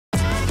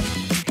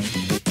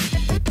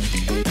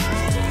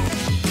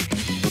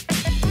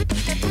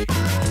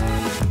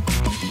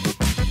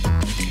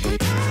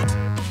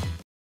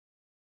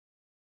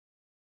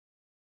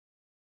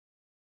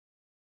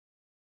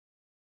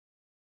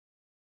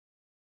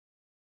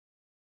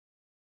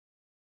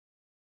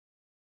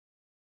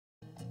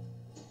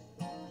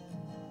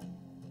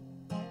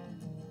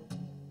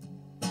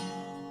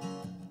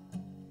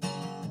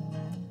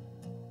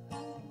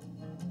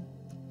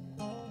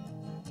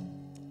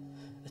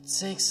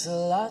takes a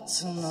lot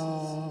to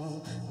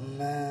know a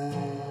man.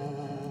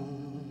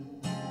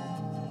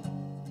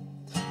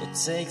 It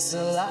takes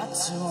a lot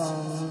to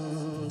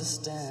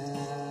understand.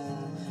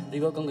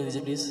 Rigo con que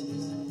dice, please.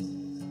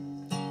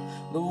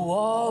 The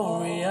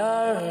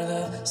warrior,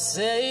 the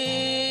sage,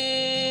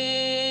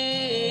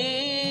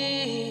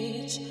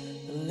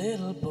 the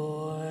little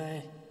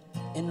boy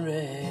in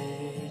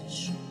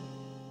rage.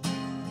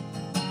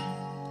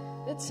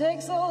 It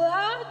takes a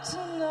lot to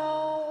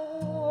know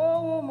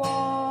a woman,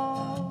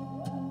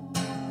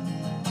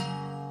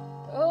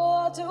 a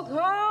lot to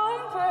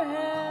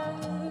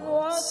comprehend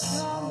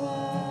what's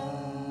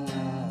coming.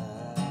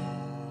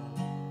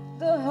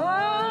 The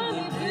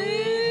honeybee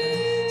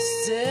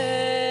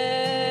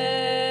stings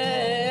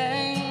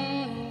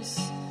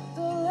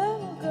the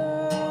little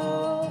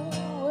girl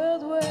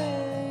with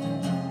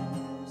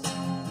wings.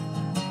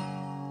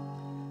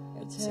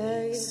 It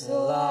takes a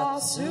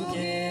lot to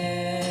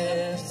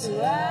give, to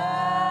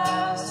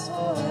ask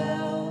for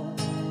help,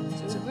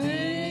 to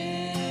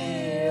be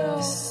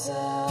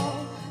yourself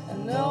and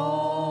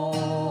know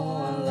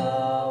and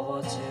love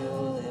what you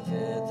live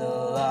with. A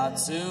lot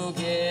to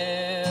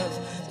give,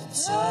 to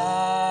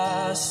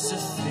touch, to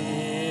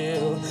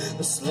feel,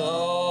 the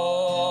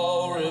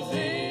slow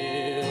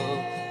reveal,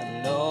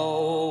 and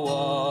know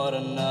what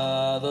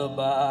another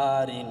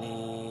body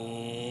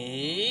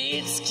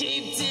needs.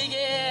 Keep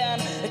digging,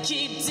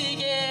 keep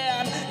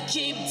digging,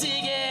 keep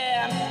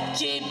digging,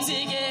 keep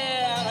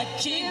digging,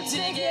 keep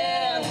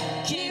digging,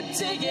 keep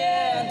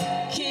digging,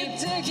 keep digging, keep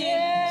digging,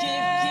 keep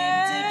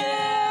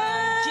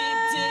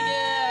digging,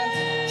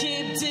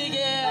 keep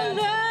digging,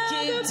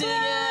 keep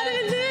digging,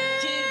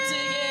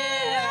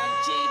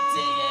 keep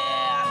digging,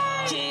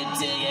 keep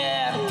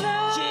digging,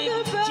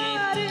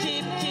 keep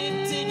digging, keep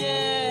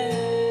digging.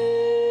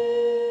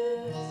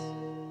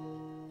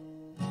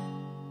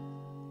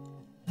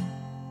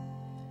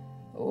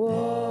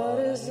 What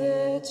is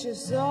it you're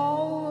so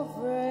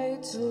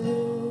afraid to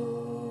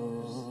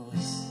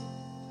lose?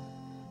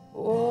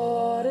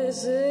 What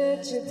is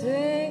it you're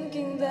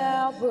thinking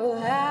that will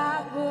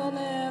happen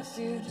if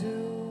you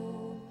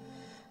do?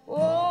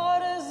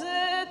 What is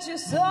it you're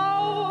so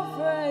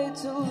afraid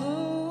to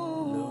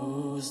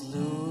lose?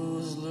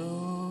 Lose,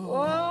 lose.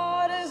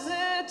 What is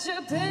it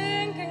you're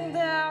thinking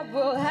that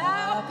will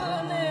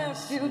happen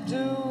if you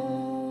do?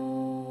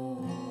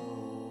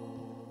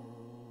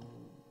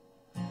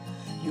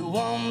 You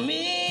want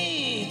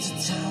me to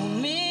tell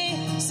me,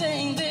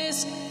 saying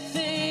this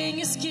thing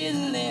is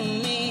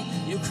killing me.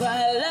 You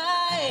cry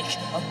like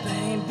a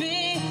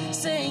baby,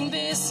 saying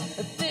this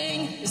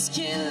thing is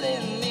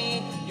killing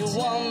me. You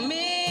want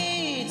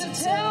me to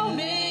tell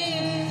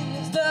me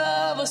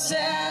the voice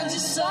and you're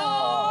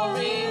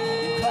sorry.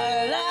 You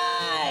cry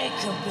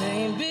like a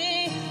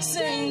baby,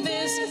 saying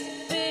this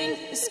thing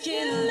is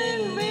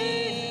killing me.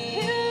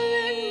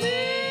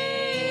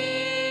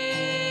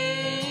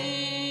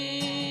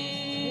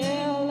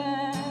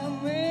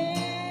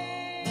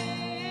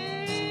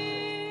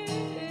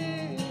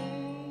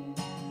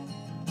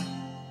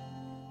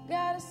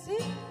 Got a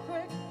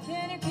secret,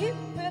 can you keep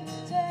it?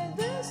 Take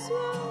this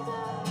one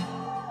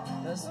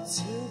down. As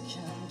two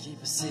can keep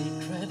a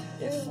secret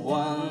if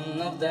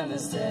one of them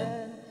is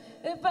dead.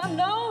 If I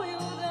know you,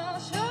 then I'll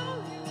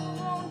show you.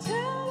 Won't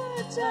tell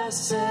it,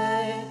 just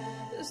say.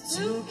 As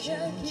two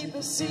can keep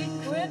a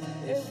secret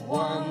if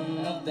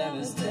one of them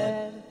is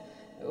dead.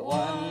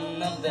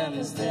 One of them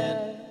is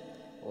dead.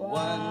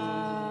 Why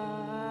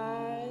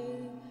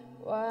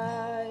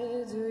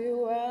do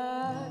you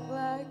act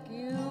like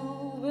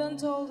you've been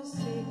told a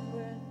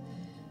secret?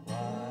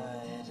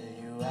 Why do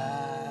you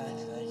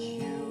act like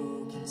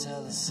you can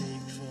tell a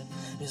secret?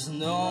 Because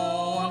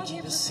no one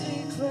keeps a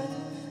secret.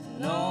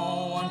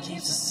 No one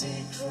keeps a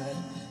secret.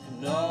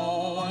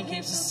 No one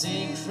keeps a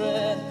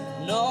secret.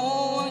 No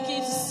one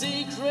keeps a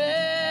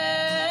secret.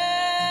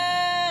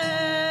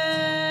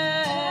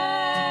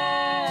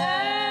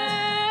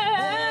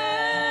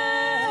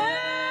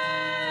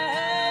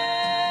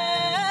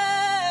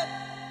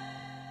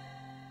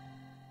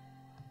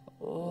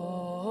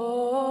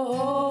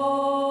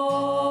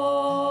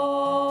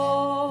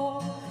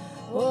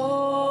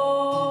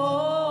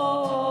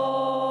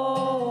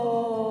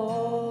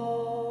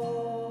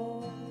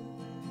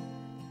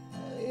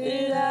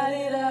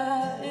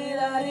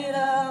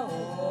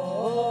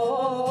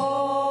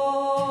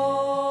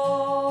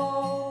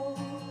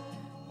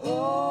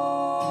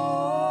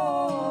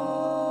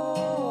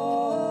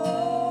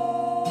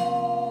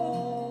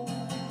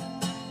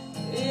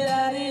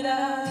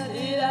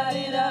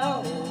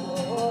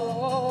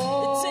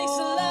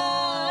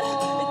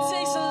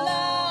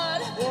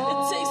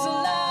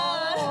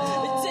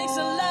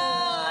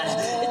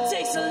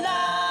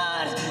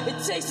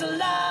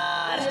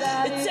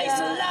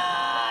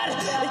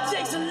 It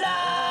takes a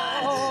lot.